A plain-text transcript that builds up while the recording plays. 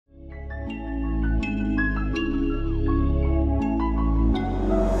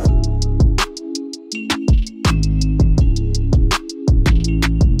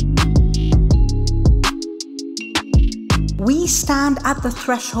stand at the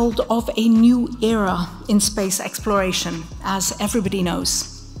threshold of a new era in space exploration, as everybody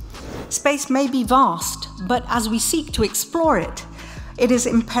knows. Space may be vast, but as we seek to explore it, it is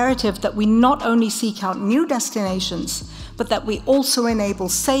imperative that we not only seek out new destinations, but that we also enable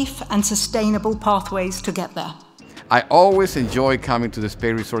safe and sustainable pathways to get there. I always enjoy coming to the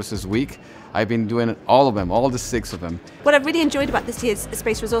Space Resources Week. I've been doing all of them, all the 6 of them. What I've really enjoyed about this year's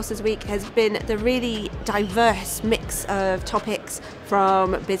Space Resources Week has been the really diverse mix of topics,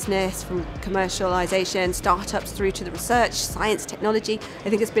 from business, from commercialisation, startups, through to the research, science, technology. I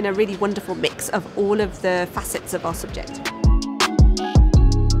think it's been a really wonderful mix of all of the facets of our subject.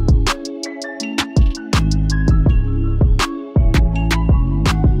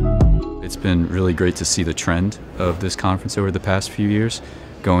 It's been really great to see the trend of this conference over the past few years,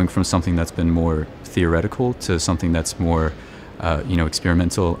 going from something that's been more theoretical to something that's more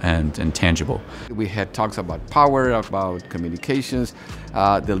experimental and tangible. We had talks about power, about communications,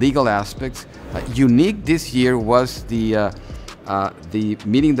 the legal aspects. Unique this year was the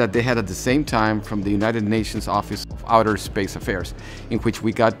meeting that they had at the same time from the United Nations Office of Outer Space Affairs, in which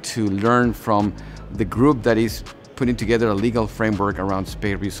we got to learn from the group that is putting together a legal framework around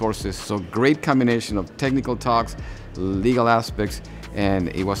space resources. So great combination of technical talks, legal aspects, and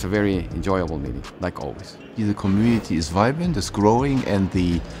it was a very enjoyable meeting, like always. The community is vibrant, is growing, and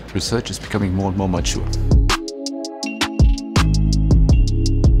the research is becoming more and more mature.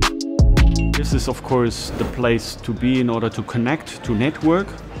 This is, of course, the place to be in order to connect, to network,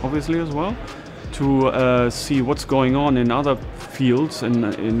 obviously, as well, to see what's going on in other fields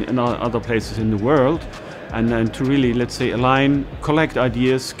and in other places in the world, and then to really, let's say, align, collect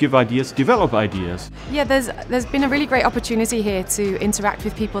ideas, give ideas, develop ideas. Yeah, there's been a really great opportunity here to interact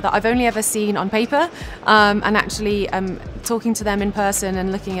with people that I've only ever seen on paper, and actually talking to them in person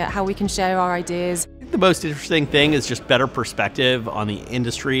and looking at how we can share our ideas. The most interesting thing is just better perspective on the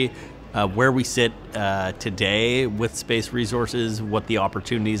industry, where we sit today with space resources, what the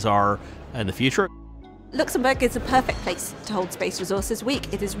opportunities are in the future. Luxembourg is a perfect place to hold Space Resources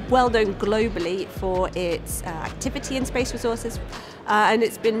Week. It is well known globally for its activity in space resources, and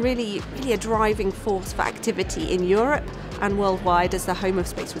it's been really a driving force for activity in Europe and worldwide as the home of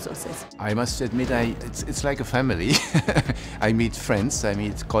space resources. I must admit, it's like a family. I meet friends, I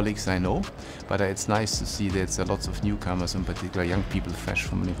meet colleagues I know, but it's nice to see that there are lots of newcomers, in particular young people fresh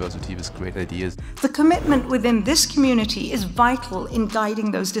from university with great ideas. The commitment within this community is vital in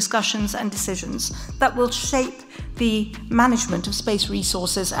guiding those discussions and decisions that will shape the management of space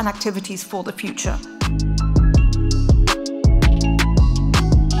resources and activities for the future.